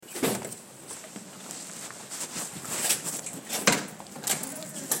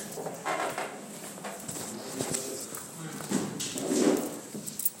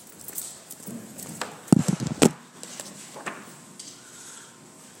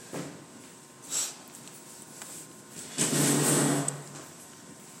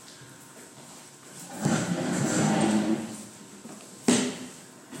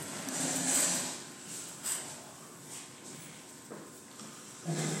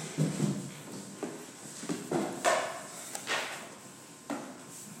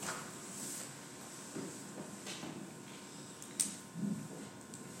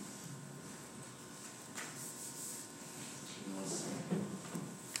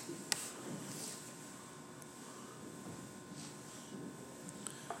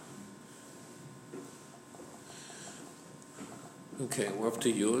Okay, we're up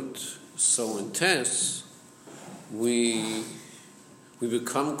to Yud. So in Tes, we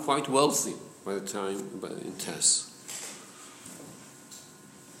become quite wealthy by the time in Tes.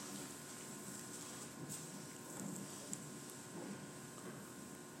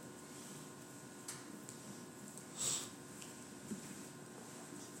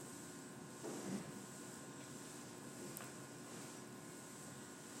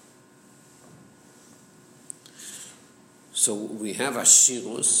 So we have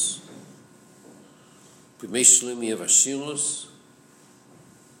Ashirus. בשלום we have Ashirus.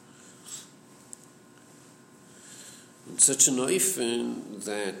 In such an oifen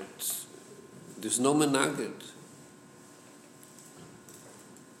that there's no menaged.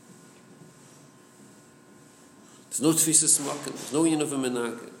 There's no tfisas makom. There's no yin of a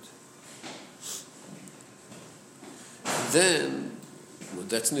menaged. Then, well,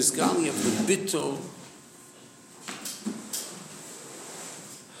 that's nizgali of the bittul.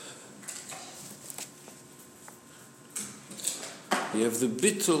 You have the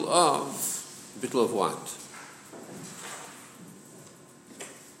bittul of what?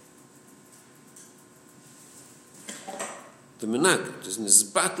 The menaged is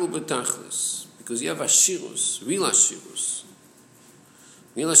nizbatul betachlis, because you have ashirus, real ashirus.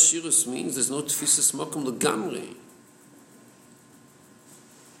 Real ashirus means there's no tfisas makom legamri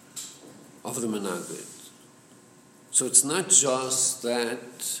of the menaged. So it's not just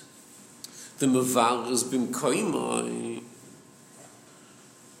that the mevar has been koimai,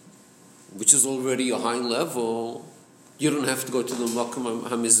 which is already a high level. You don't have to go to the Makom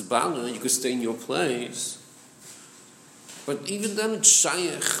HaMizbala, you could stay in your place. But even then it's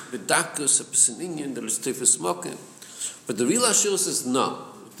Shayach, Bedakus, a Pesininian, there is Tefis Makom. But the real Ashir says no,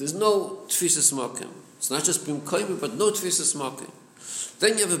 there's no Tefis Makom. It's not just Bim Koimi, but no Tefis Makom.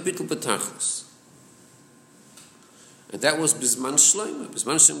 Then you have a Bittul Betachlis. And that was Bizman Shloimeh.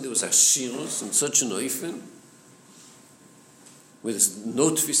 Bizman Shloimeh, there was Ashirus in such an oifen, where there's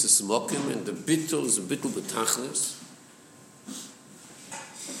no tfisas mokim, and the bittul is a bittul betachlis.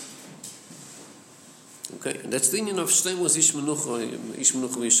 Okay, and that's the union of Shteim was ish menucha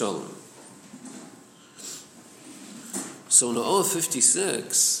v'yishalom. So in all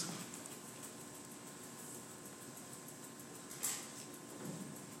 56,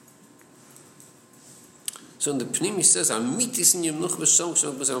 so in the Pnim he says, amitis in yemenucha v'shalom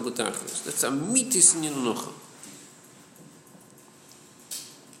k'shalom b'zal betachlis. That's amitis in yemenucha.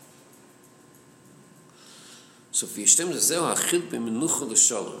 So if you stem the zeh achil b'menucha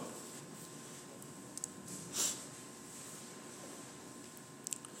l'shalom,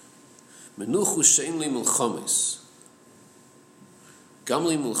 menucha shein li milchamis, gam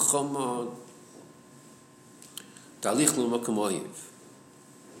li milchama talich l'makom oyev.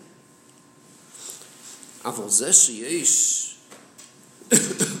 Aval zeh sheyesh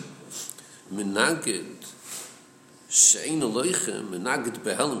menaged shein aloichem, menaged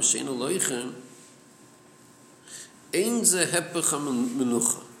behelem shein aloichem, ein ze hepech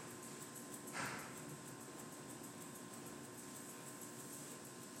menucha.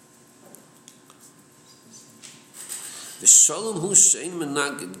 The shalom hu shein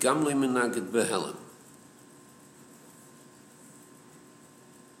menaged, gam lo menaged behelem.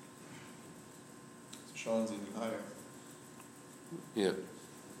 Shalom's even higher. Yeah.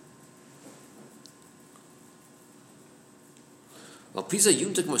 Al pisa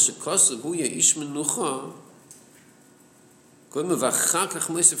yuntek mashakasa hu ye ish menucha. Koime v'achar kach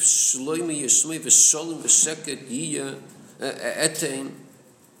moisef shloime yeshmei v'sholem v'sheket yiyah etein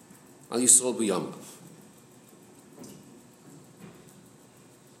al Yisrael b'yamav.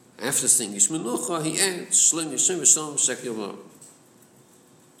 After saying Yish Menucha, he adds shloime yeshmei v'sholem v'sheket yiyah.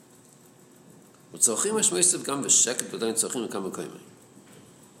 V'tzochim hashmoisef gam v'sheket v'dayin tzochim v'kam v'koime.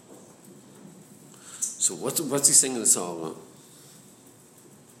 So what's he saying in the Sahara?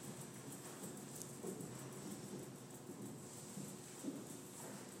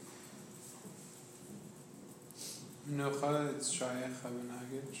 Menucha, it's Shayach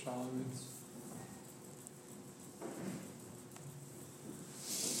HaMenaged, Shalom, it's...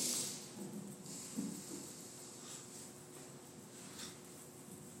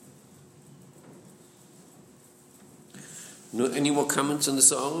 No, any more comments on the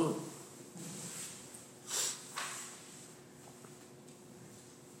Sahara?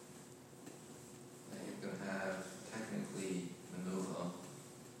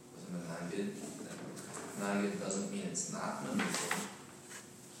 Doesn't mean it's not menucha.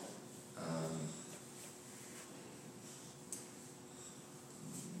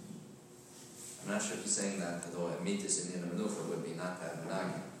 I'm not sure if he's saying that although a mitis in a menucha would be not to have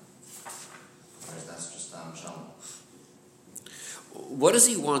menagid. Whereas that's just shalom. what does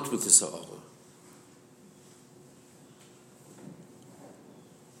he want with this ha'ara?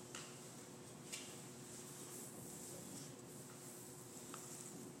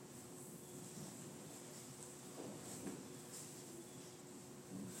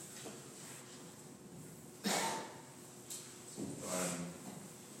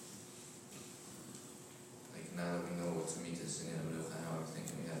 Like now that we know what's mitzvahs in the Menucha, how I was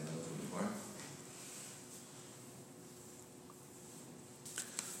thinking we had Menucha before.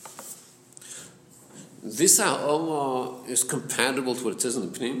 This ha'ara is compatible to what it says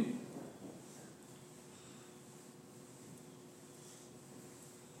in the Pnim.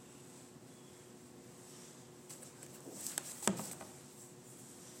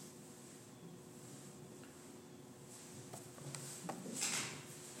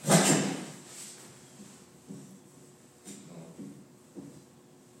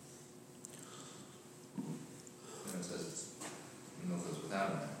 And it says it's Menuchas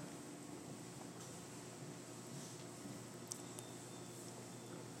without an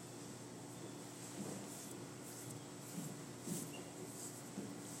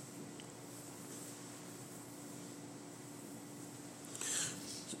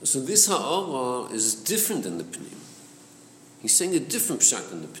So this ha'ara is different than the Pnim. He's saying a different pshat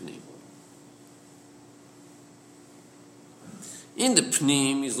than the Pnim. In the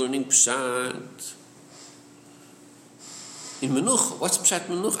Pnim, he's learning pshat in Menucha. What's pshat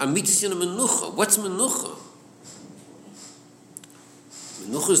Menucha? Amitis in a Menucha. What's Menucha?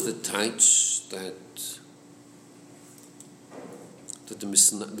 Menucha is the taich that the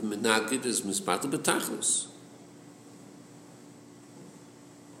menagid is mispatel b'tachlis.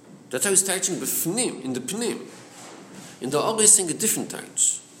 That's how he's teaching b'fnim, in the Pnim. In the Ha'ara he's saying a different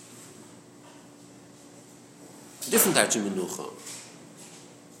taich. Different taich in Menucha.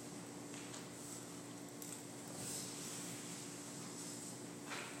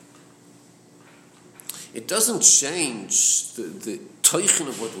 It doesn't change the teichen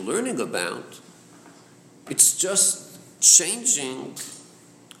of what we're learning about. It's just changing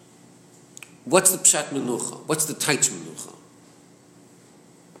what's the pshat Menucha, what's the taich Menucha.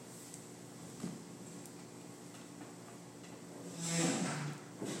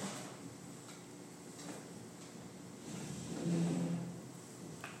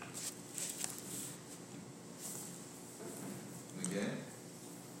 Okay?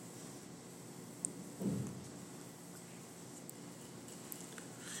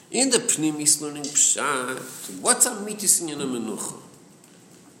 In the Pnim, he's learning pshat. What's amitis in a Menucha?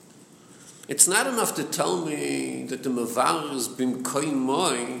 It's not enough to tell me that the mavar is bimkoi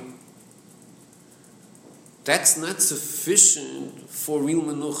moi. That's not sufficient for real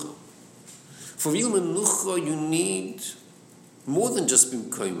Menucha. For real Menucha, you need more than just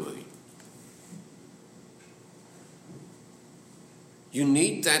bimkoi moi. You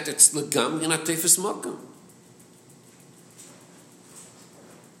need that it's legam in a tefes makam.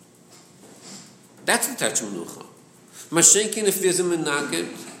 That's the touch Menucha. Mashenkin, if there's a menagid,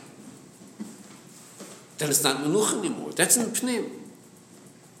 then it's not Menucha anymore. That's in the Pnim.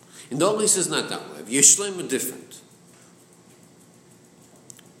 In the Ha'ara, he says not that way. Yeshleim are different.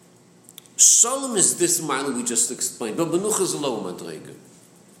 Shalom is this mile we just explained, but Menucha is a lower madrega.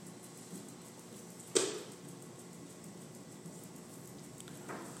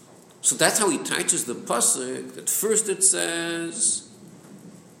 So that's how he teaches the pasuk. That first it says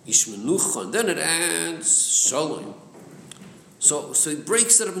Ish Menucha, and then it adds Shalom. So he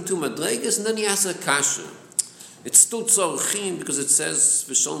breaks it up into madregas, and then he has a kasha. It's still tzorchim because it says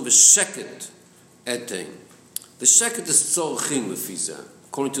V'shalom v'sheket etein. The sheket is tzorchim lefiza,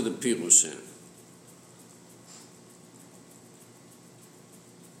 according to the Pirush.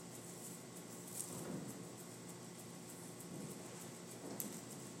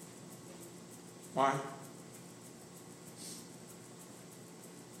 Why?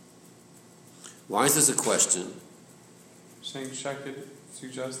 Why is this a question? Saying shakid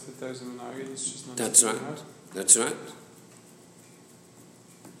suggests that there's a menagid, it's just not. That's right. That's right.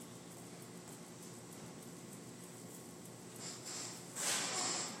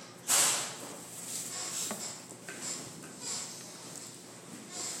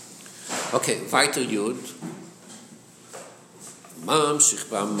 Okay, weiter Yud. Mamshich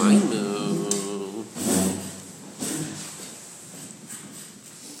b'maymer.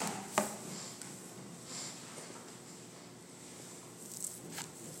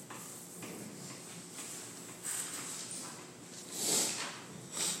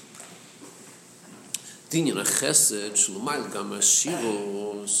 Dinyan ha-chesed sh'lomayl gam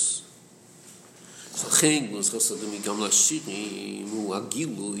ha-shiros. Zalcheng was chasadim gam ha-shirim hu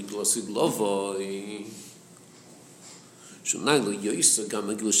ha-gilui d'lasid lovoi. Shunai lo yoisa gam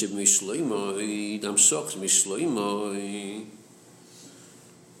agil sheb mishloimoi, dam shoch mishloimoi,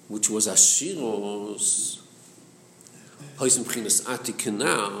 which was Ashiros, Hoisem Pchinas Atik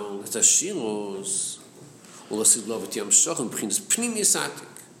now, that's Ashiros, Ulasid Lovat Yam Shoch, and Pchinas Pnimius Atik.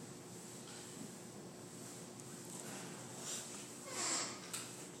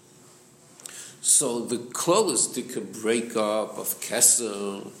 So the closest breakup of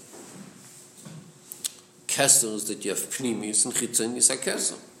Kesser, Kessers that you have Pnimius and Chitzonius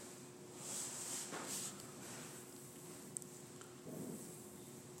HaKesser.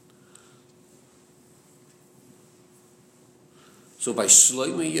 So by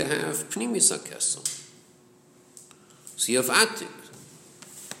Shlomo you have Pnimius HaKesser. So you have Atik.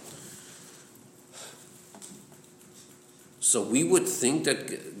 So we would think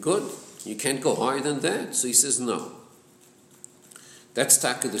that, good, you can't go higher than that. So he says no. That's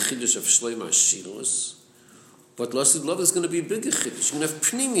Taka the Chiddush of Shlomo Ashiros. But Lasid Love is going to be a bigger Chiddush. You're going to have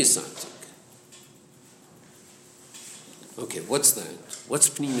Pnimius Atik. Okay, what's that? What's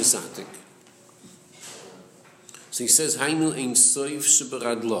Pnimius Atik? So he says, Hainu ein soif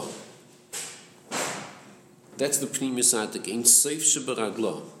sheberadlo. That's the Pnimius Atik. Ein soif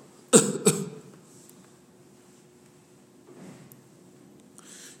sheberadlo.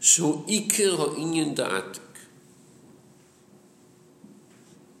 Shu iker ha'inyan da'atik.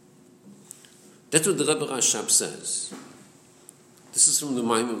 That's what the Rebbe Rashab says. This is from the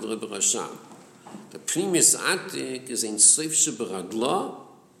Maamar of the Rebbe Rashab. The Pnimius Atik is ein soif sheberadlo,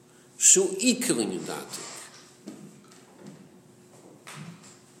 shu iker ha'inyan da'atik.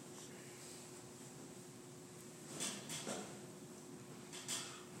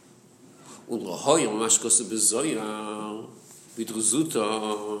 Und lahoy mamash kose bezoya vidruzuta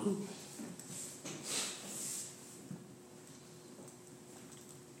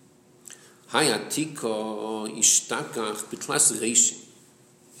hayatiko ishtakach betlas reish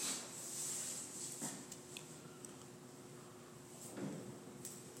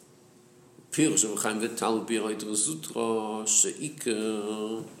pirush v'chaim v'tal b'iroi druzutra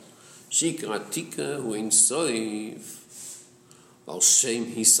sheikar atika hu ein soif Al Shem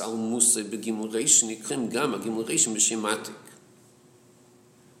Hisal Musa begimulation ikrim gama gimulation b'shematik.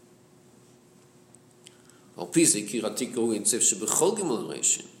 Al Pizei kiratiko intzef shebechol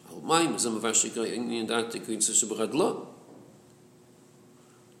gimulation. Al Maim zamavar shekar inyan datik intzef sheberadlo.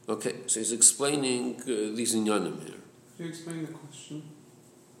 Okay, so he's explaining these inyanim here. Could you explain the question?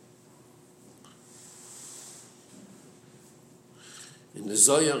 In the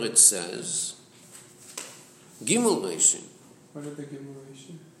Zohar it says gimulation. What are the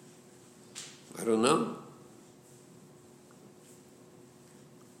gimulation? I don't know.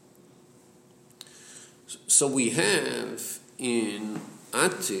 So we have in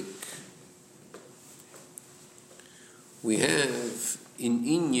Atik, we have in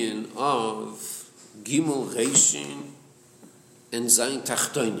Inyan of Gimel Reishin and Zayin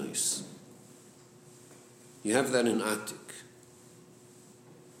Tachtoinos. You have that in Atik.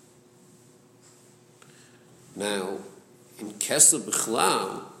 Now, in Kesser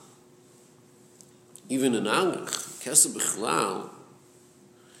B'chlal, even in Aleph, Kesser B'chlal,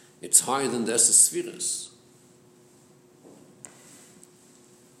 it's higher than the Esesphiras.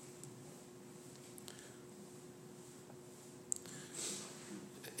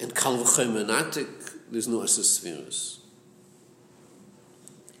 In Kal V'chem and Atik, there's no Esesphiras.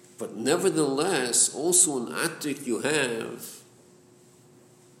 But nevertheless, also in Atik you have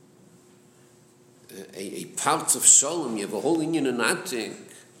a parts of Shalom, you have a whole Inyan in Atik,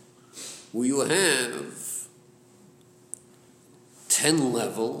 where you have 10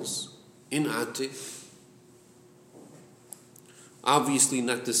 levels in Atik. Obviously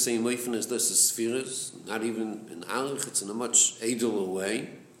not the same way as the Spheres, not even in Aleph, it's in a much edler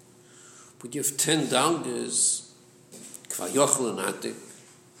way. But you have 10 Dalgas, Kvar Yochel in Atik,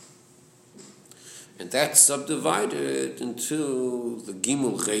 and that's subdivided into the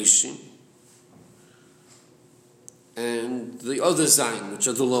Gimel Reishin, and the other Zayin, which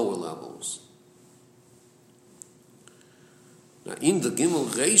are the lower levels. Now, in the Gimel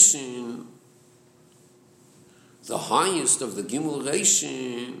Reishin, the highest of the Gimel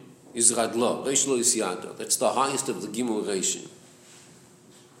Reishin is Radlo, Reish Lo Yisyado. That's the highest of the Gimel Reishin.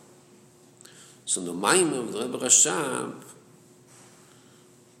 So the Maamar of the Rebbe Rashab,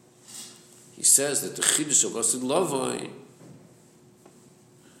 he says that the Chiddush of Asid Lavoi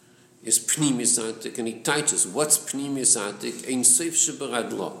is Pnimius Atik, and he teaches what's Pnimius Atik, Ein Sof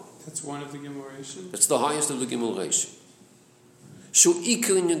Sheberadlo. That's one of the gimulation. That's the highest of the Gimel Reishin. Shu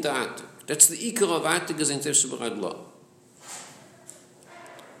Iker in the Atik. That's the Iker of Atik is Ein Sof Sheberadlo.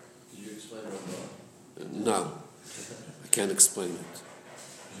 Did you explain Radlo? No. I can't explain it.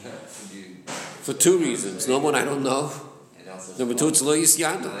 Could you, For two reasons. Number one, I don't know. and also Number two, it's lo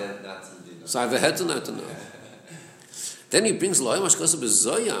yisyada. not to do So I have a head to not to know. Then he brings lo mashkasa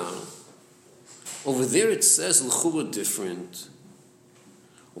b'zoyar. Over there it says l'chura different.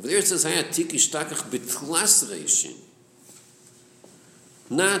 Over there it says hayatik ishtakach b'tlas reishin.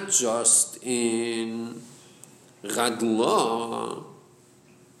 Not just in Radla.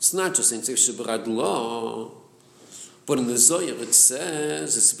 It's not just in Seif Radla. But in the Zohar it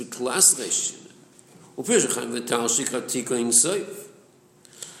says it's b'tlas reishin. U'pirshachayim v'tal shikratika in Seif.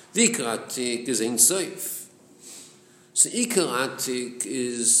 The Ikaratik is Ein Sof. So Ikaratik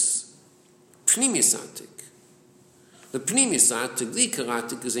is Pnimis Atik. The Pnimis Atik, the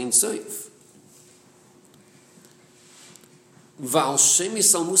Ikaratik is Ein Sof. Val Shem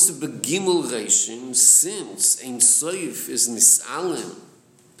Yisal Musa Begimel Reishin, since Ein Sof is Nis'alem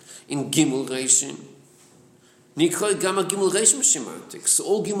in Gimel Reishin, Nikroy Gama Gimel Reishin Mashem Atik. So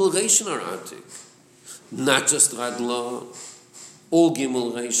all Gimel Reishin are Atik. Not just Radla. All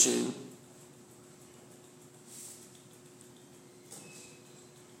Gimel Reishin.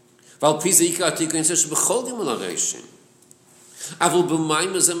 Val Pisa Ikaratik in Sesh B'chol Gimel Reishin. Avol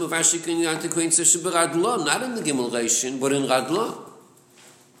b'mayim azem avashik in Yantik in Sesh B'radla, not in the Gimel Reishin, but in Radla.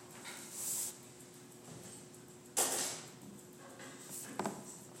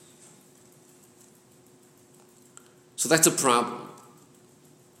 So that's a problem.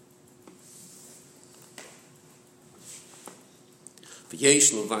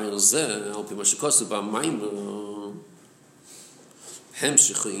 ויש לו ועל זה, על פי מה שכוסו במיימר,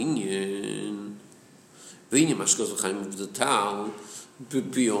 המשך העניין, והנה מה שכוסו חיים בדתל,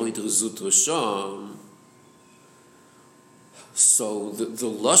 בביאוריד רזות ראשון. So the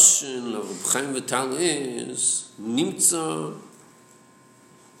Lashon of Reb Chaim Vital is, נמצא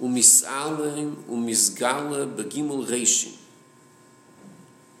ומסעלם ומסגלה בגימול reishin.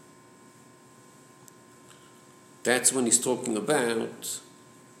 That's when he's talking about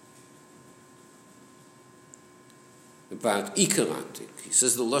Ikaratik. He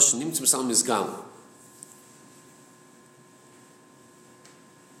says the Lashon Nimtzah Misal Mizgala.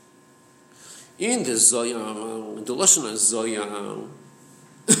 In the Zoyar, in the Lashon HaZoyar,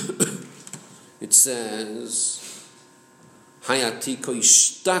 it says Hayatiko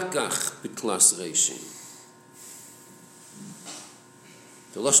Ishtakach B'Tlas Reishin.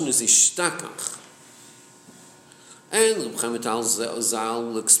 The Lashon is Ishtakach. And Reb Chaim Vital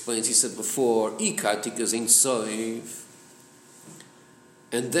Zal explains, he said before, Ikatik is Ein Sof.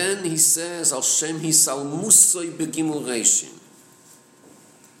 And then he says, Al Shem Hisal Musoi Begimul Reishin.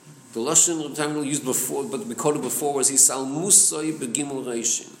 The Lashon Reb Chaim used before, but we quoted before, was Hisal Musoi Begimul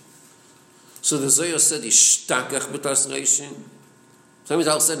Reishin. So the Zohar said, Ishtakach B'Tlas Reishin. Chaim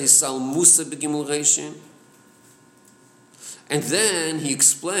Vital said, Hisal Musoi Begimul Reishin. And then he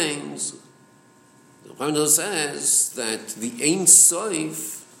explains, Ramdas says that the Ein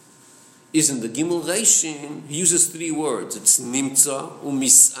Sof is in the Gimel Reishin. He uses three words. It's Nimtza,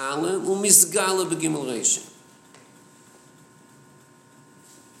 Umis'alem, Umisgala b'Gimel Reishin.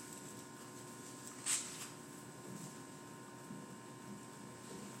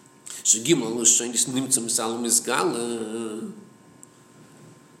 Shegimel Reishin is Nimtza, Umis'alem, Umisgala.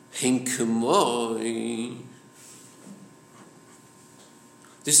 Hein Kemoi.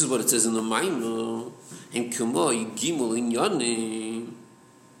 This is what it says in the Maamar. In Kemoi Gimel Inyanim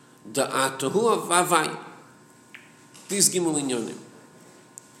Da'atahu Avavai. This Gimel Inyanim.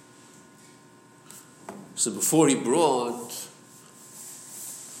 So before he brought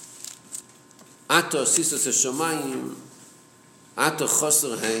Ata Sisas Hashamayim, Ata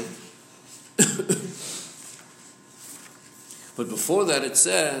Choser Hay. But before that it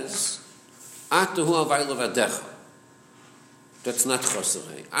says Atahu Avai Levadecha. That's not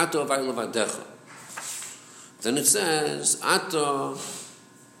Choserei. Ato avaylo vadecha. Then it says, Ato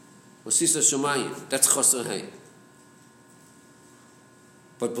osisa shomayim. That's Choserei.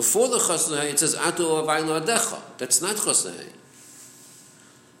 But before the Choserei, it says, Ato avaylo vadecha. That's not Choserei.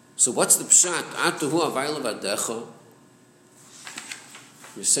 So what's the pshat? Ato hu avaylo vadecha.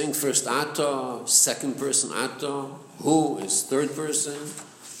 You're saying first Ato, second person Ato. Hu is third person.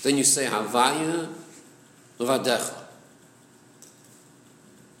 Then you say Havaya levadecha.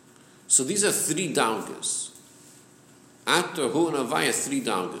 So these are three dalgas. Ata, Hu, and Havaya, three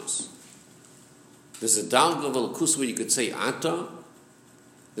dalgas. There's a dalga of Alakus where you could say Ata.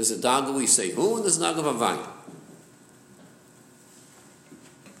 There's a dalga where you say Hu, and there's a dalga of Havaya.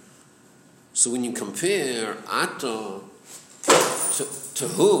 So when you compare Ata to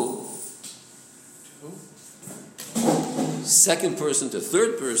Hu, second person to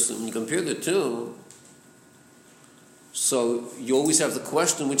third person, when you compare the two, So you always have the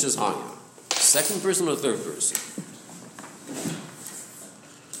question, which is higher? Second person or third person?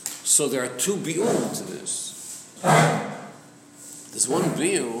 So there are two bi'um to this. There's one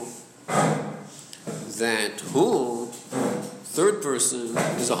bi'um that who, third person,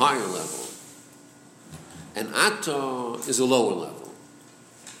 is a higher level, and ata is a lower level.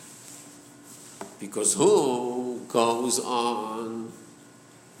 Because who goes on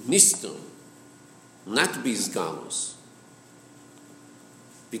niston, not bizgalus,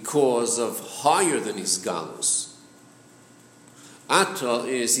 because of higher than his galus. Ata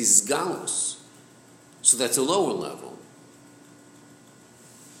is his galus, so that's a lower level.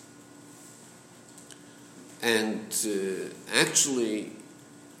 And actually,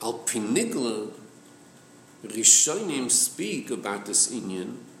 al pinigla, Rishonim speak about this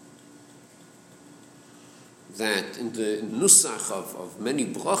inyan, that in the nusach of many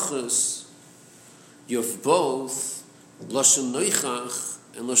brachas, you have both lashon noichach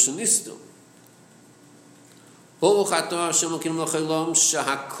and lashon niston. Baruch atah Hashem Elokeinu melech haolam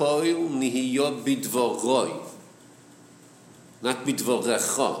shehakoil nihiya bidvoroi, not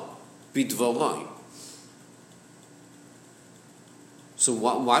bidvorecha, bidvoroi. So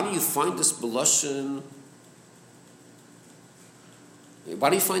why do you find this belashon? Why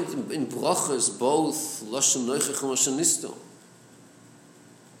do you find in brachas both lashon noichach and lashon niston?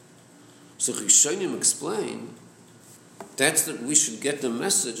 So Rishonim explain that's that we should get the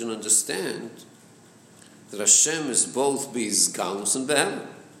message and understand that Hashem is both B'izgalus and Be'elam.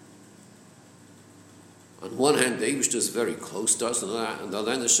 On one hand, the Eibishter is very close to us, and on the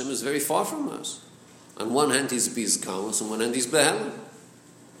other hand, Hashem is very far from us. On one hand, He's B'izgalus, on one hand, He's Be'elam.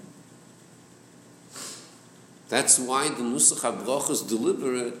 That's why the Nusach HaBrach is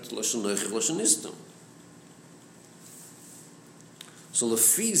deliberate, Lashon Noichach, Lashon Niston. So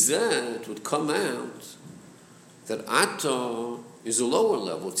Lefi Zeh, it would come out that Ata is a lower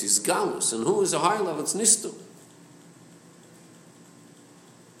level, it's his galus, and who is a higher level, it's Niston.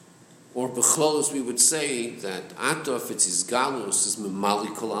 Or B'chlolos, we would say that Ata, if it's his galus, is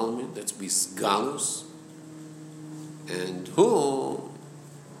Memali Kol Almin, that's his galus. And who,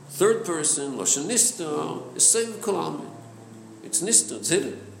 third person, Lashon Niston, is Seiv Kol Almin. It's Niston, it's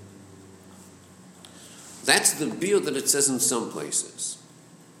hidden. That's the biur that it says in some places.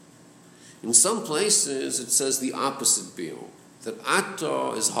 In some places, it says the opposite biur, that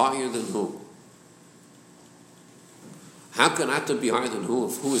Ata is higher than who? How can Ata be higher than who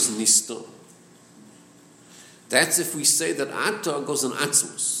if who is Niston? That's if we say that Ata goes on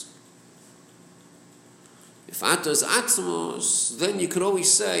Atzmos. If Ata is Atzmos, then you could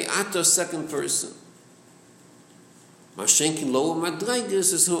always say Ata second person. Mashenkin lower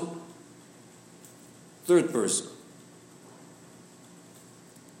Madregas is who? Third person.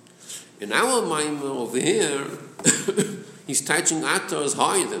 In our Maamar over here, he's touching Ata is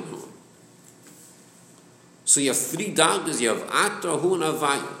higher than who. So you have three dargas. You have Ata, Hu, and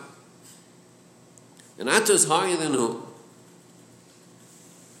Havaya. And Ata is higher than who?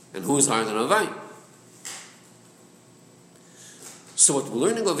 And who is higher than Havaya? So what we're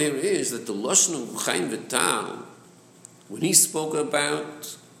learning over here is that the Lashon of Chaim Vital, when he spoke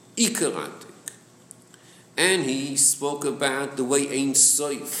about Ikar Atik, and he spoke about the way Ein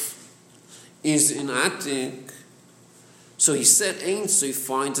Sof is in Atik, so he said Ein Sof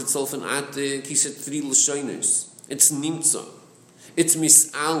finds itself in Atik. He said three Lashonos. It's Nimtza, it's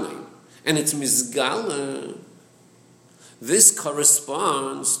Mis'alim, and it's Misgala. This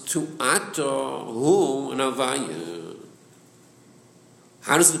corresponds to Ata, Hu, and Havaya.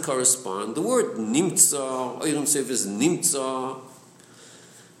 How does it correspond? The word Nimtza, Oirim Sof is Nimtza,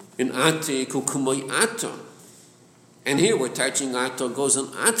 in Atik, Ukumoi Ata. And here we're touching Ata goes on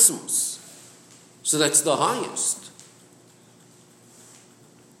Atzmos. So that's the highest.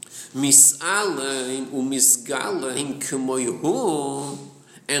 Mis'alein u'misgalein k'moyhu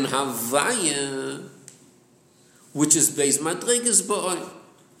and Havaya, which is Beis Madregas ba'oil.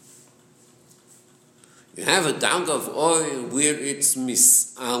 You have a darga of oil where it's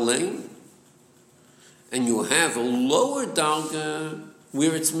mis'alein, and you have a lower darga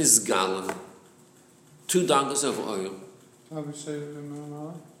where it's misgala. Two dargas of oil. Have we saved it in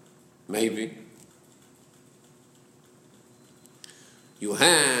Maamar? Maybe. You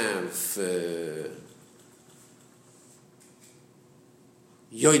have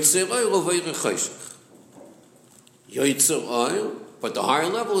Yoitzer oil over Chayshach. Yoitzer oil, but the higher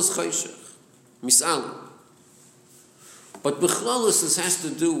level is Chayshach. Mis'alim. But B'chlolos, this has to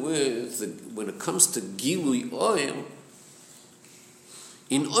do with, when it comes to Gilui oil,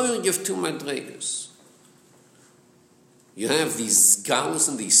 in oil you have two madregas. You have these galus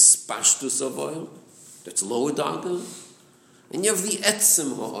and these spashtus of oil, That's lower Darga. And you have the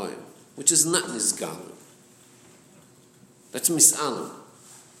Etzem Ha'oil, which is not Nizgala. That's Mis'alim.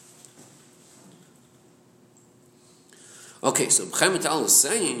 Okay, so B'chemet Al is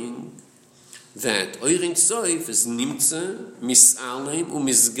saying that Oirin Tzoif is Nimtza, Mis'alim,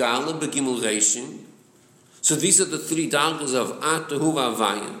 U'Mizgala, Begimul Reishim. So these are the three dargas of Atahu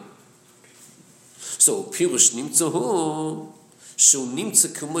Avaya. So Pirush Nimtza Hu, Shu Nimtza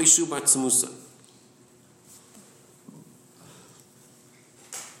K'moi Shu Batzmusa.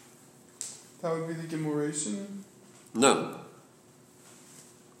 That would be the Gemuration? No.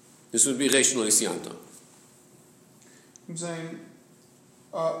 This would be Reish Lo Isyanta. I'm saying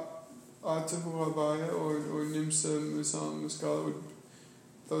Atahu Abaya or Nimsa Misal Miskala,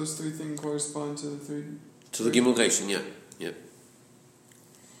 those three things correspond to the three. To the Gimel Reishim, yeah.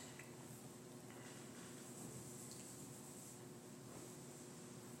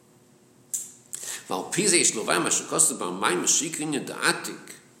 Weil Pisa ist Lovai, was kostet beim Maamar Shikrin in der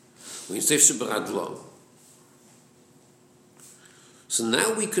Attik, und in Seif Sheberadlo. So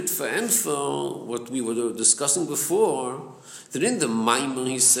now we could for what we were discussing before, that in the Maamar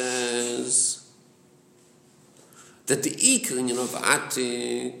he says that the Ikrin of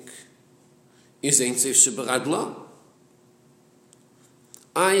Attik is ein Seif Sheberadlo.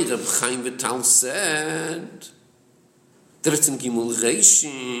 Reb Chaim Vital said that it's in Gimel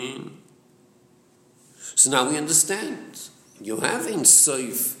Reishim. So now we understand. You have in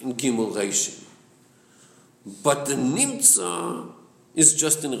Seif in Gimel Reishim, but the Nimtza is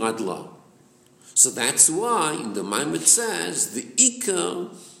just in Radla. So that's why in the Maamar it says the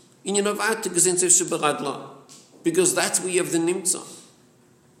Ikar in Yenovatik is in Seif Sheberadla, because that's where you have the Nimtza.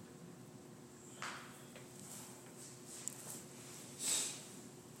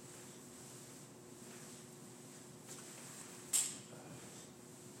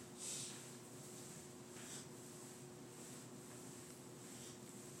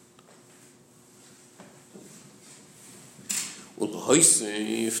 Und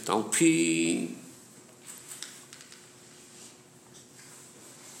Heusif Talpi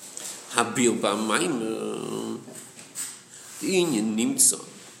Habil ba Maamar die Inyan Nimtza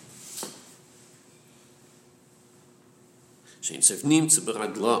Shein Seif Nimtza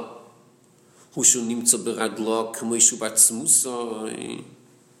Beradla Hu Shu Nimtza Beradla K'moi Shu Batzmusai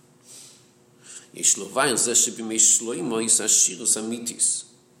יש לו ואין זה שבימי שלוימו יש השירוס אמיתיס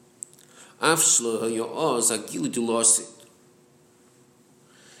אף שלו היה עוז הגיל דלוסית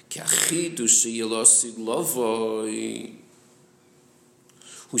כי החידוש שילוסית לבוי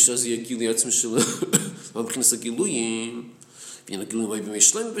הוא שזה יגיל לעצמם שלו מבחינס הגילויים ואין הגילויים היו בימי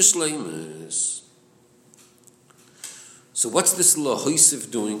שלם בשלמס. So what's this Lahoisiv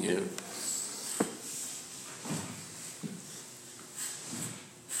doing here?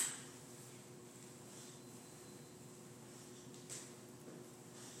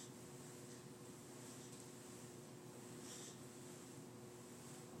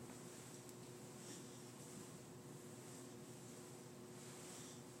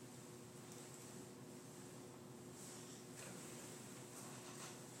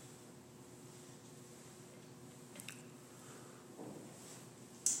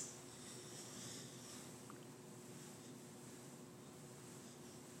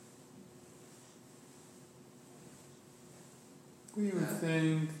 We would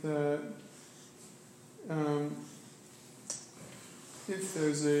think that if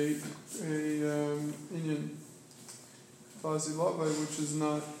there's a Inyan Vazilava which is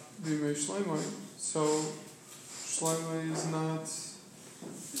not Bimei Shleimai, so Shleimai is not.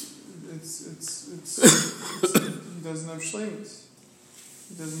 It's he doesn't have Shleimus.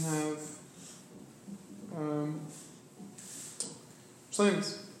 He doesn't have Shleimus.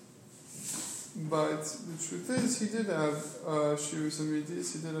 But the truth is, he did have Shirus Amitis,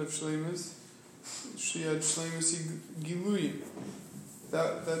 he did have Shleimus. She had Shleimus Giluyim.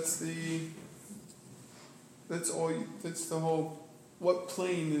 That's the whole. What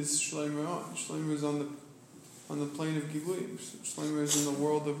plane is Shleimer on? Shleimer is on the plane of Giluyim. Shleimer is in the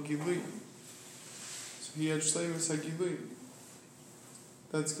world of Giluyim. So he had Shleimus HaGiluyim.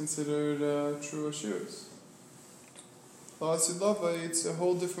 That's considered true Ashirus. La'asidlava, it's a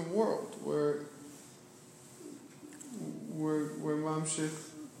whole different world where Mamshik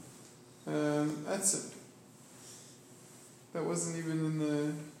Etzim. That wasn't even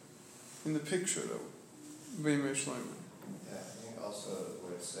in the picture though. Beimei Shlomo. Yeah, I think also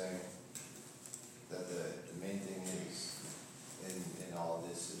what it's saying that the main thing is in all of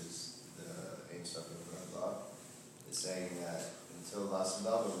this is the Ein Sof of God. It's saying that until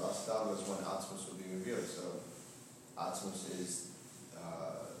Lasidava is when Atzmus will be revealed. So Atzmus is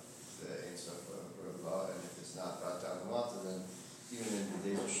the Ein Sof of Law, and if it's not brought down the Malta, then even in the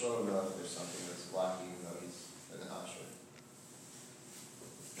days of Shlomo, there's something that's lacking, even though he's an Asher.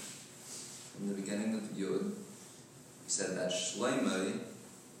 From the beginning of Yud, he said that Shlomo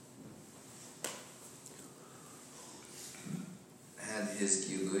had his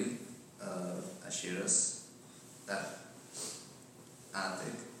Gilui, Ashiras, that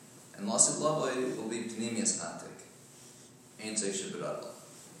Atik, and Lasid Lavoi will be Pnimius Atik, Ein Tzei Shebirad.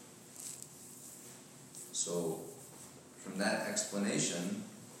 So, from that explanation,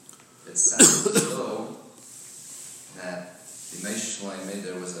 it sounds as though that the Meish Shloimeh,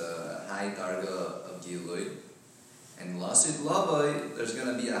 there was a high darga of Gilui, and Lasid Lavoi, there's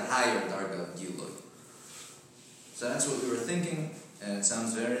going to be a higher darga of Gilui. So that's what we were thinking, and it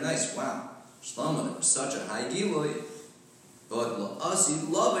sounds very nice. Wow, Shlomo, there was such a high Gilui, but Lasid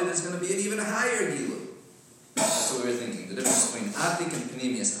Lavoi, there's going to be an even higher Gilui. That's what we were thinking, the difference between Atik and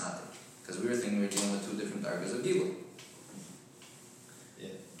Pnimius Atik. Because we were thinking we were dealing with two different dargas of Gilui.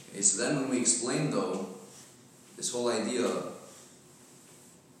 Yeah. Okay, so then when we explained, though, this whole idea of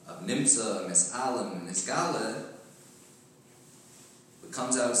Nimtza, Mis'alim, and Nisgale, what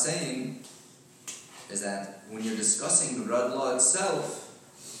comes out saying is that when you're discussing the Rad Law itself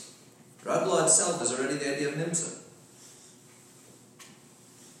is already the idea of Nimtza.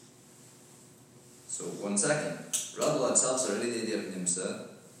 So, 1 second. Rad Law itself is already the idea of Nimtza.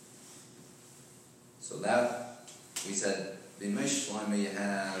 So that, we said, in Meish Shloimeh you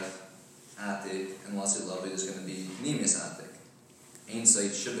have Atik, and Lasid Lavoi there's going to be Pnimius Atik. Ein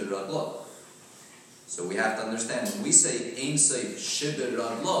Seif Shibir Rad Law. So we have to understand, when we say Ein Seif Shibir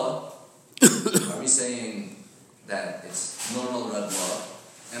Rad Law, are we saying that it's normal Rad Law,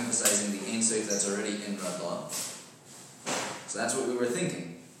 emphasizing the Ein Seif that's already in Rad Law? So that's what we were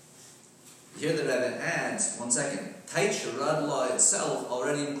thinking. Here the Rebbe adds, 1 second, Taitcha Rad Law itself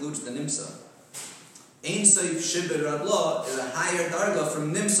already includes the Nimsa. Ein Seif Shibir Rad Law is a higher darga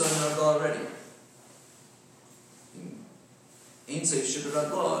from Nimsa and Rad Law already. Ein Seif Shibir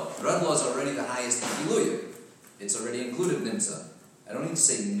Rad Law is already the highest in Giluyim. It's already included Nimsa. I don't need to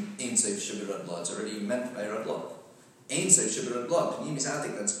say Ein Seif Shibir Rad Law, it's already meant by Rad Law. Ein Seif Shibir Rad Law, Pnimis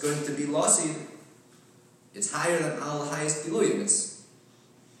Atik, that's going to be Lasid. It's higher than all the highest Giluyim. It's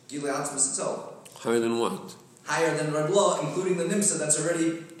Gilui Atzmas itself. Higher than what? Higher than Rad Law, including the Nimsa that's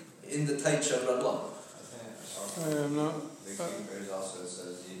already in the Taitcha of Rad Law. I am not. The King Bears also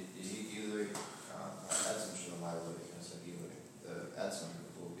says, Gilui, Atzim Shalomai Levik, and said Gilui. The Atzim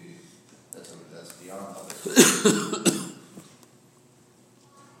will be, that's beyond others.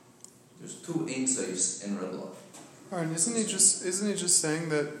 There's two Ein Seifs in Rad Law. Alright, isn't he just saying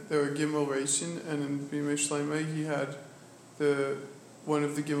that there were Gimel Rishon, and in Bimei Shloimeh he had the one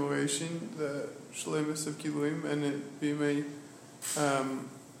of the Gimel Rishon, the Shleimus of Giluim, and in Bimei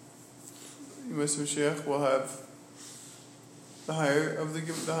Yemos Mashiach will have the highest of the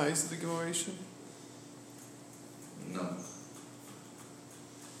Gimel Rishon? No.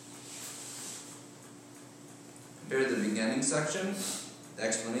 Compare the beginning section, the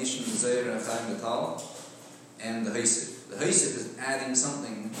explanation of Zayir and Chaim Vital, and the Hasid. The Hasid is adding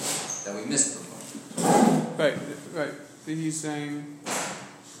something that we missed before. Right. He's saying,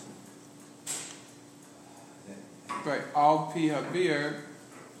 right, Al Pi Habir.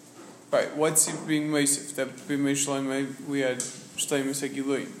 Right, what's he being Meisif? That B'mei Shloimeh we had Shleimus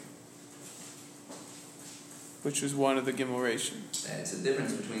HaGiluyim, which was one of the Gimel Rishon. It's a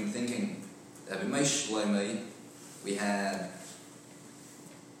difference between thinking that B'mei Shloimeh we had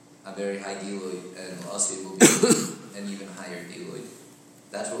a very high Gilui, and Lasid will be an even higher Gilui.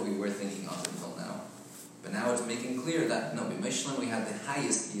 That's what we were thinking up until now. But now it's making clear that, no, B'mei Shloimeh we had the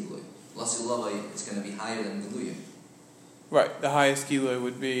highest Gilui. Lasid Lavoi is going to be higher than Giluyim. Right, the highest Gilui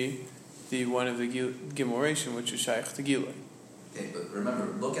would be the one of the Gimel Rishon, which is Shaykh to Gilui. Okay, but remember,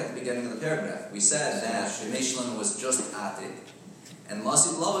 look at the beginning of the paragraph. We said that B'mei Shloimeh was just Atik, and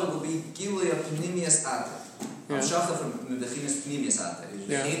Lasid Lavoi will be Gilui of Pnimius Atik. Shacha from Medechimis Pnimius Atik.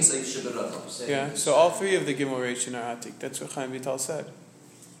 Ein Seif Shibir Rad Law. Yeah, so all three of the Gimel Rishon are Atik. That's what Chaim Vital said.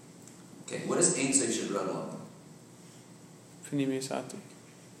 Okay, what does Ein Seif Shibir Rad Law mean? Pnimius Atik.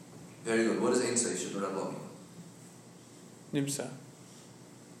 Very good. What does Ein Seif Shibir Rad Law mean? Nimsa.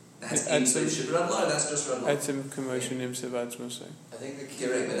 That's Ein Seif Shibir Rad Law, or that's just Rad Law? Etzem Kamosha Nimsa Batzmosai. I think the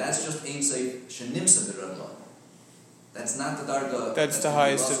Okay, right, but that's just Ein Seif Shenimsa B'Rad Law. That's not the darga. That's the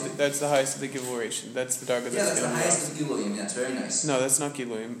highest of the Gimel Rishon. That's the darga. Yeah, that's the highest of Giluyim. Yeah, it's very nice. No, that's not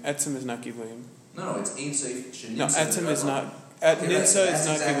Giluyim. Etzem is not Giluyim. No, it's Ein Seif Shenimsa. No, Etzem is not. Okay, Nimsa is not That's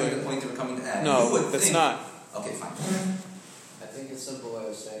exactly the Giluyim. point we're coming to add. No, that's not. Okay, fine. I think a simple way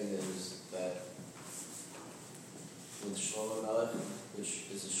of saying it is that with Shlomo Melech, which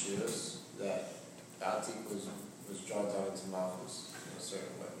is a Shiras, that Atik was drawn down into Malchus in a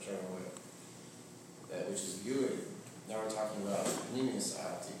certain way, which is Gilui. Now we're talking about Pneumius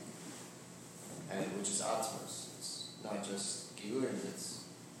Atik, and which is Atmos. It's not just Gilui, it's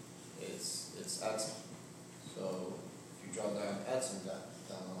Atzim. So if you draw down Atzim down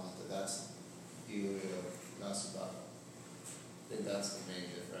the Mata, that's Gilui of Nasibata. I think that's the main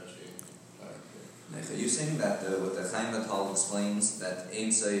differentiating factor. Are you saying that what the Chaim Vital explains, that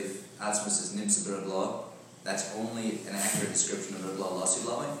Ein Sof Atzmus is Nimsa B'Rad Law, that's only an accurate description of Rad Law Lasu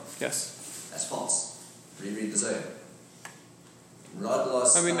Lavai? Yes. That's false. Reread the Zohar. Rad Law.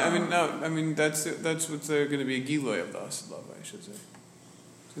 I mean that's what they're going to be a Giloi of the Asid Lava, I should say.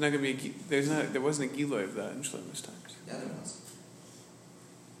 It's not going to be there wasn't a Giloi of that in Shlomo's times. Yeah, there was.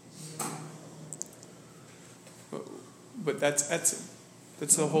 But that's Etzim.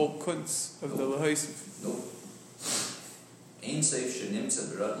 That's the whole kunz of the Lahaisiv. No. Ein Sof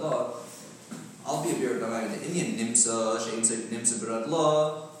Shenimsa B'Rad Law. I'll be a beer about the Indian Nimsa, Ein Sof Nimsa B'Rad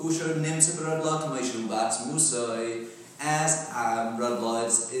Law, who should Nimsa B'Rad Law, Kameshu Bats Musai, as Rad Law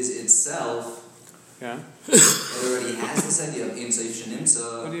is itself. Yeah. It already has this idea of Ein Sof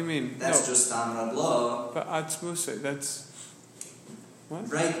Shenimsa. What do you mean? That's just Tam Rad Law. But Atzmusai, that's. What?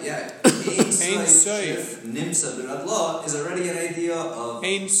 Right, yeah. Ein Sof Nimsa B'Rad Law is already an idea of.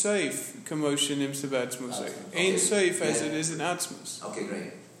 Ein Sof Kamosha Nimsa B'Atzmusai. Ein Sof as it is in Atzmus. Okay,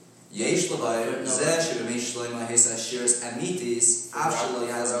 great. Yesh Lavai, Zeh Shebemish Shloima Hesa Shiras Amitis, Afshalo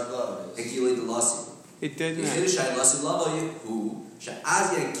Yaz Hekili de Lasi. It didn't have. Shai Lasu Lavai, who,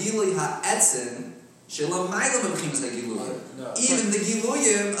 Sha'azia Gili Ha'etzin, Shelamaylam of Chims HaGiluyim. Even the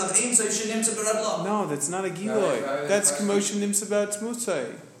Giluyim of Ein Sof Shenimsa B'Rad Law. No, that's not a Giloi. That's Kamosha Nimsa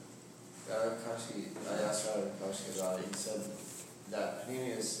B'Atzmusai. I asked Rabbi Kashki about it. He said that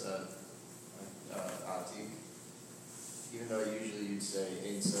Pneumius Atik, even though usually you'd say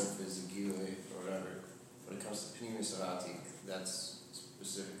Ein Sof is a Gilui or whatever, when it comes to Pneumius Atik, that's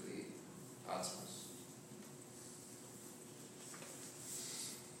specifically Atzmos.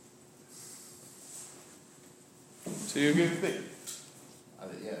 So you agree with me?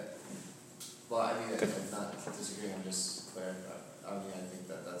 Yeah. Well, I mean, I'm not disagreeing, I'm just clarifying. I mean, I think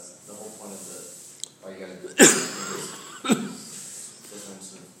that's the whole point of why you gotta do difference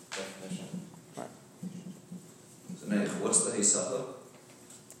of definition. Right. So, what's the Hisacha?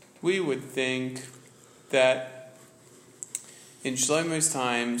 We would think that in Shlomo's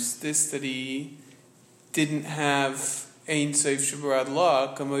times, that he didn't have Ein Sof B'Rad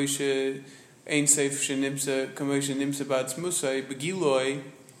Law, Kamosha Ein Sof Shenimsa, Kamosha Nimsa B'Atzmusai, B'Giloi.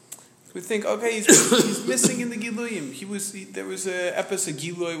 We think, okay, he's missing in the Giluyim. There was a episode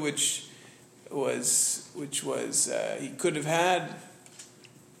Giloi which was he could have had.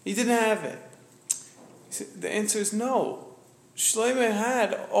 He didn't have it. The answer is no. Shlomo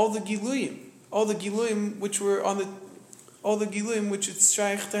had all the Giluyim which were on all the Giluyim which it's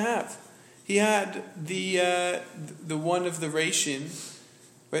shaykh to have. He had the one of the Reishin.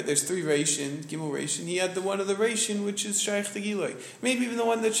 Right, there's 3 Reishin, Gimel Reishin. He had the one of the Reishin, which is Shaykh to Giloi. Maybe even the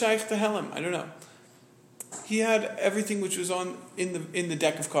one that's Shaykh to Helam. I don't know. He had everything which was in the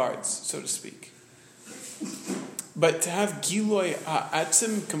deck of cards, so to speak. But to have Giloi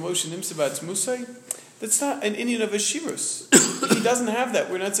Atzim Kamosha Nimsa B'Atzmusai, that's not an Indian of Ashirus. If he doesn't have that,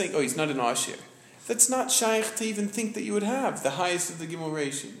 we're not saying, he's not an Ashir. That's not Shaykh to even think that you would have the highest of the Gimel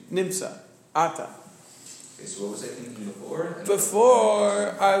Reishin, Nimsa, Ata. Okay, so what was I thinking before?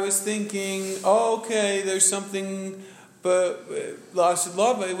 Before, I was thinking, there's something but Lasid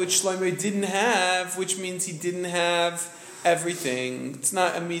Lava, which Shlomo didn't have, which means he didn't have everything. It's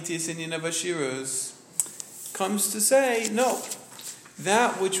not Amitius Indian of Ashirus. Comes to say, no,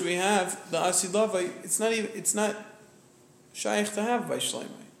 that which we have, the Asid Lava, it's not shaykh to have by Shlomo.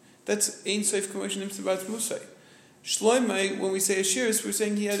 That's Ein Sof Kamosha Nimsa B'Atzmusai. Shlomo, when we say Ashirus, we're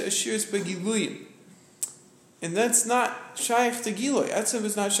saying he had Ashirus B'Giluyim. And that's not shaykh to Giloi. Etzem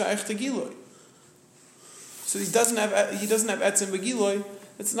is not shaykh to Giloi. So he doesn't have Etzem B'Giloi.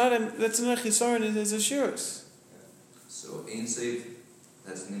 That's not a chisaron in his Ashirus. So Ein Sof,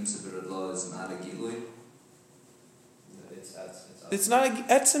 that's Nimsa B'Rad Law, is not a Giloi? It's not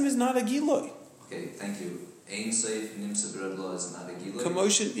Etzem is not a Giloi. Okay, thank you. Ein Sof Nimsa B'Rad Law is not a Giloi?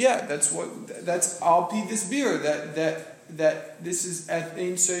 Commotion, yeah, that's I'll be this beer that this is at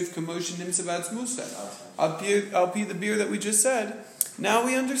Ein Sof Commotion Nimsa B'Atzmusai. I'll be the beer that we just said. Now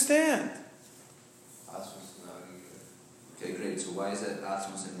we understand. Okay, great. So why is it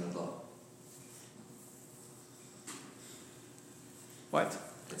Atzmus in Rad Law? What?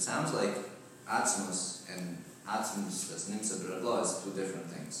 It sounds like Atzmus and Atzmus that's Nimsa B'Rad Law is 2 different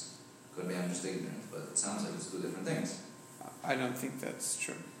things. Could be I'm just ignorant, but it sounds like it's 2 different things. I don't think that's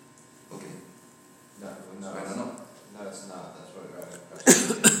true. Okay. No, I don't know. No, it's not. That's what right.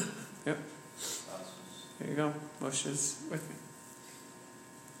 Yep. There you go. Moshe's with me.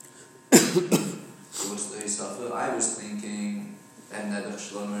 I was thinking that Nebuch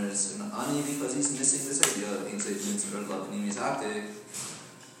Shlomer is an ani because he's missing this idea.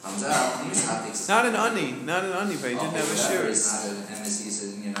 Not an ani, but he didn't have a shirs. It's not an MSC, he says,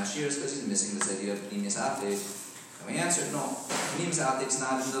 you're not shirs because he's missing this idea of Pnimis Atik. And we answered, no, Pnimis Atik is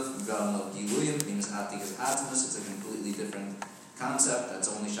not in the realm of Giluyim. Pnimis Atik is Atmos, it's a completely different concept. That's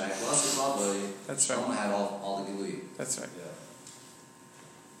only Shaykh Law. That's right. Shlomo had all the Giluyim. That's right. Yeah.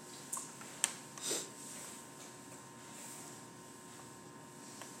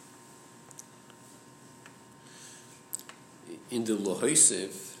 In the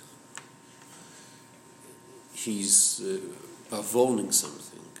Lohosef, he's bavoning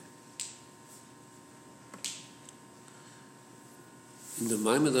something. In the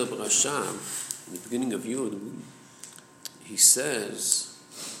Maamar Pada Beshalom, in the beginning of Yud, he says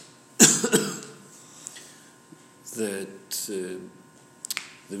that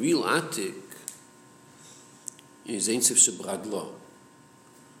the real Atik is Ein Sof Shebradlo.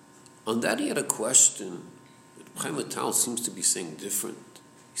 On that he had a question. Chaim Vital seems to be saying different.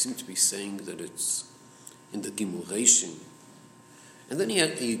 He seems to be saying that it's in the Gimulation. And then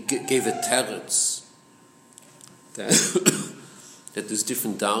he gave a teretz that there's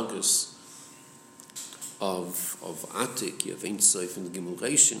different dargas of Atik. You have Ein Sof in the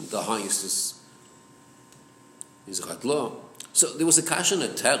Gimulation. The highest is Radlo. So there was a kasha and a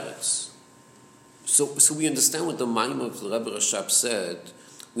teretz. So we understand what the Maamar of the Rebbe Rashab said.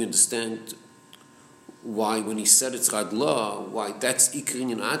 We understand why, when he said it's Radla, why that's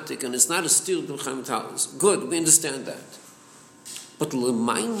Ikrin and Atik, and it's not a steer to Chaim Vital. Good, we understand that. But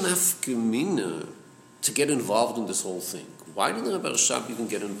l'mayin nafkamina to get involved in this whole thing. Why did the Rebbe Rashab even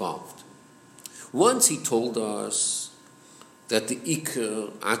get involved? Once he told us that the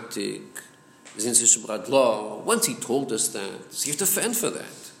Ikr Atik is in Sishab Radla. Once he told us that, so you have to fend for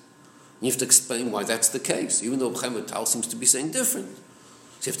that. You have to explain why that's the case, even though Chaim Vital seems to be saying different.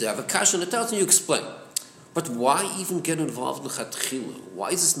 So you have to have a kash and a tel, and you explain. But why even get involved in Chatchila?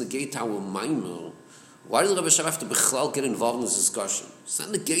 Why is this negate our Maamar? Why did the Rebbe Rashab have to Bechlal get involved in this discussion? It's not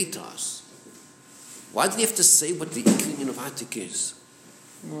negate us. Why did he have to say what the opinion of Atik is?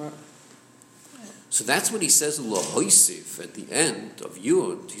 What? So that's what he says in Lohoisif at the end of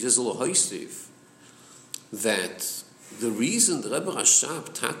Yud. He says in Lohoisif that the reason the Rebbe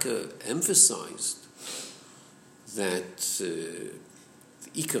Rashab Taka emphasized that the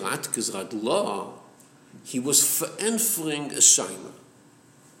Iker Atik is Radla, he was verenfering a Shaila.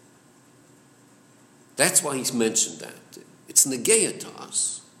 That's why he's mentioned that. It's negaya to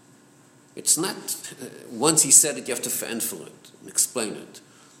us. It's not, once he said it, you have to verenfer it and explain it.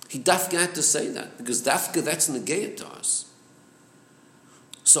 He dafka had to say that, because dafka, that's negaya to us.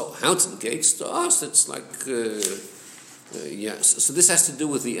 So how it negates to us, it's like, yes. So this has to do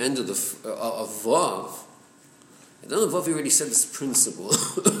with the end of Vav. And then Vav already said this principle.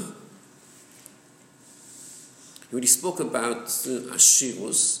 He already spoke about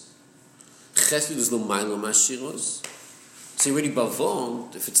Ashirus. Chesed is L'maylam Ashirus. So he already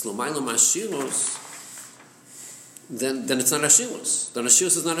bavoned, if it's L'maylam Ashirus, then it's not Ashirus. Then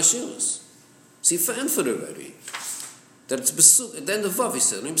Ashirus is not Ashirus. So he found for it already. That it's Besuk, at the end of Vav he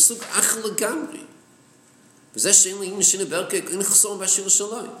said, Besuk Ach L'gamri.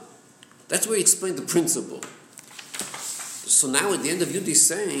 That's where he explained the principle. So now at the end of Yud he's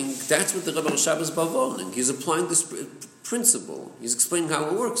saying that's what the Rebbe Rashab is bavoning. He's applying this principle. He's explaining how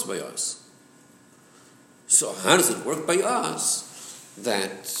it works by us. So how does it work by us?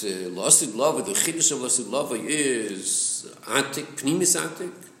 That Lasid Lava, the Chiddush of Lasid Lava is Atik, Pnimis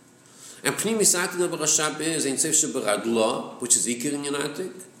Atik. And Pnimis Atik the Rebbe Rashab is Ein Sof Sheberadla, which is Iker in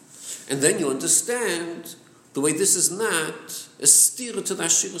Atik. And then you understand the way this is not a steer to the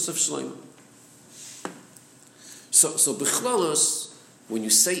Ashirus of Shlomo. So Bechlalos, when you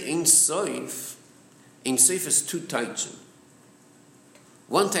say Ein Sof is two taichim.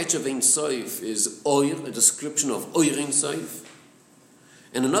 One taich of Ein Sof is Oyer, a description of Oyer Ein Sof.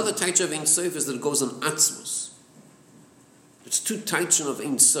 And another taich of Ein Sof is that it goes on Atzmos. It's two taichim of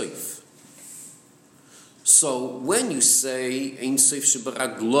Ein Sof. So when you say Ein Sof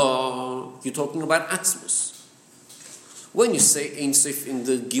Sheberadla, you're talking about Atzmos. When you say Ein Sof in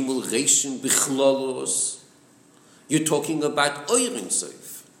the Gimel Reishin Bechlalos, you're talking about Oyer Ein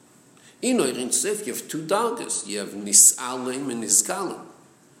Sof. In Oyer Ein Sof, you have two dargas. You have Nisalim and Nizgalim.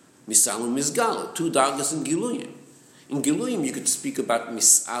 Misalim, Mizgalim. Two dargas in Giluyim. In Giluyim, you could speak about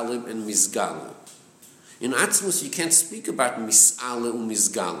Misalim and Mizgalim. In Atzmos, you can't speak about Misalim and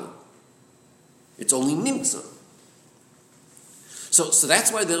Mizgalim. It's only nimtza. So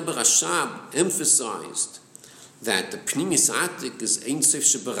that's why the Rebbe Rashab emphasized that the Pnimis Atik is Ein Sof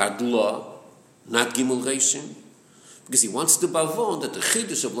Sheberadla, not Gimel Reishim, because he wants to bavon that the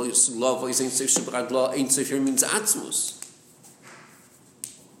Chiddush of Lava is Ein Sof Sheberadla, Ein Sof here means Atzmus.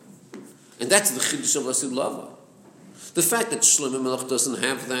 And that's the Chiddush of Lasid Lava. The fact that Shlomo Melech doesn't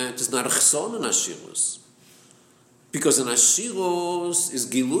have that is not a chson in Ashiros. Because in Ashiros is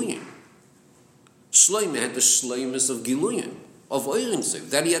Giluyim. Shlomo had the Shleimus of Giluyim, of Oirinsev,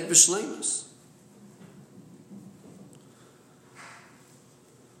 that he had B'Shleimus.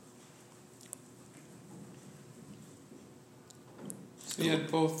 So he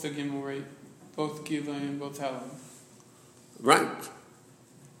had both the Gimel rate, both Giluyim, both Helam. Right.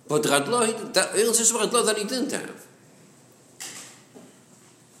 But Radlo, that he didn't have.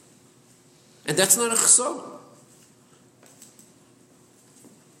 And that's not a chson.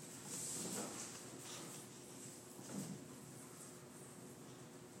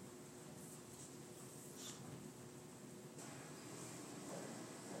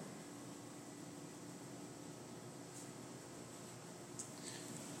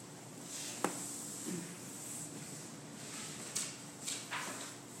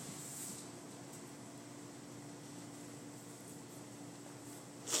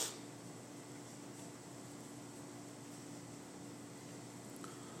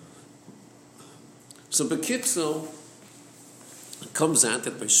 So Bekitzel, it comes out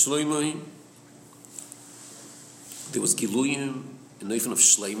that by Shlomo there was Giluyim, in the even of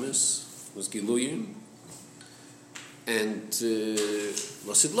Shleimus was Giluyim, and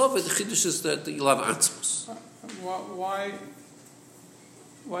Lasid Lava, the Chiddush is that you'll have Atzmus.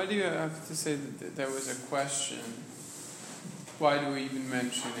 Why do you have to say that there was a question? Why do we even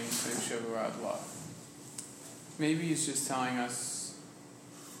mention Ein Sof Sheberadla? Maybe he's just telling us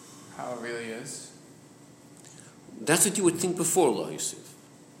how it really is. That's what you would think before L'Hosef.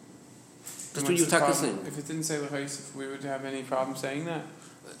 That's what you would think. If it didn't say L'Hosef, we would have any problem saying that?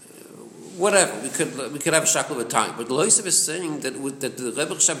 Whatever, we could have a shackle of a time. But L'Hosef is saying that the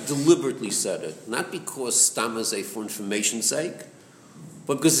Rebbe Rashab deliberately said it, not because Stam is for information's sake,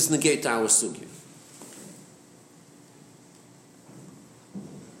 but because it's negate our sugya.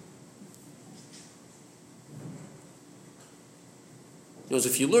 Because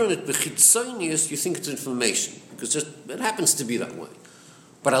if you learn it b'chitzonius, you think it's information, because it happens to be that way.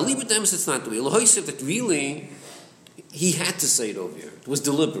 But I'll leave it to him, it's not the way. L'Hosef, that really, he had to say it over here. It was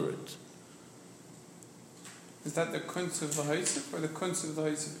deliberate. Is that the kunz of L'Hosef, or the kunz of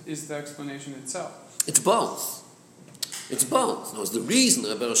L'Hosef is the explanation itself? It's both. It's both. Now, the reason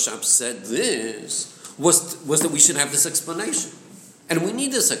Rebbe Rashab said this was that we should have this explanation. And we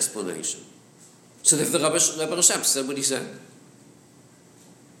need this explanation. So if the Rebbe Rashab said what he said.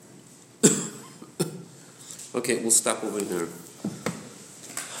 Okay, we'll stop over here.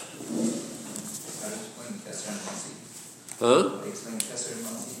 Huh?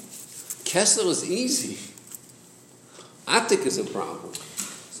 Kessler is easy. Atik is a problem.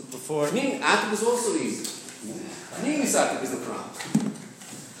 So before... Atik is also easy. Nimis Atik is a problem.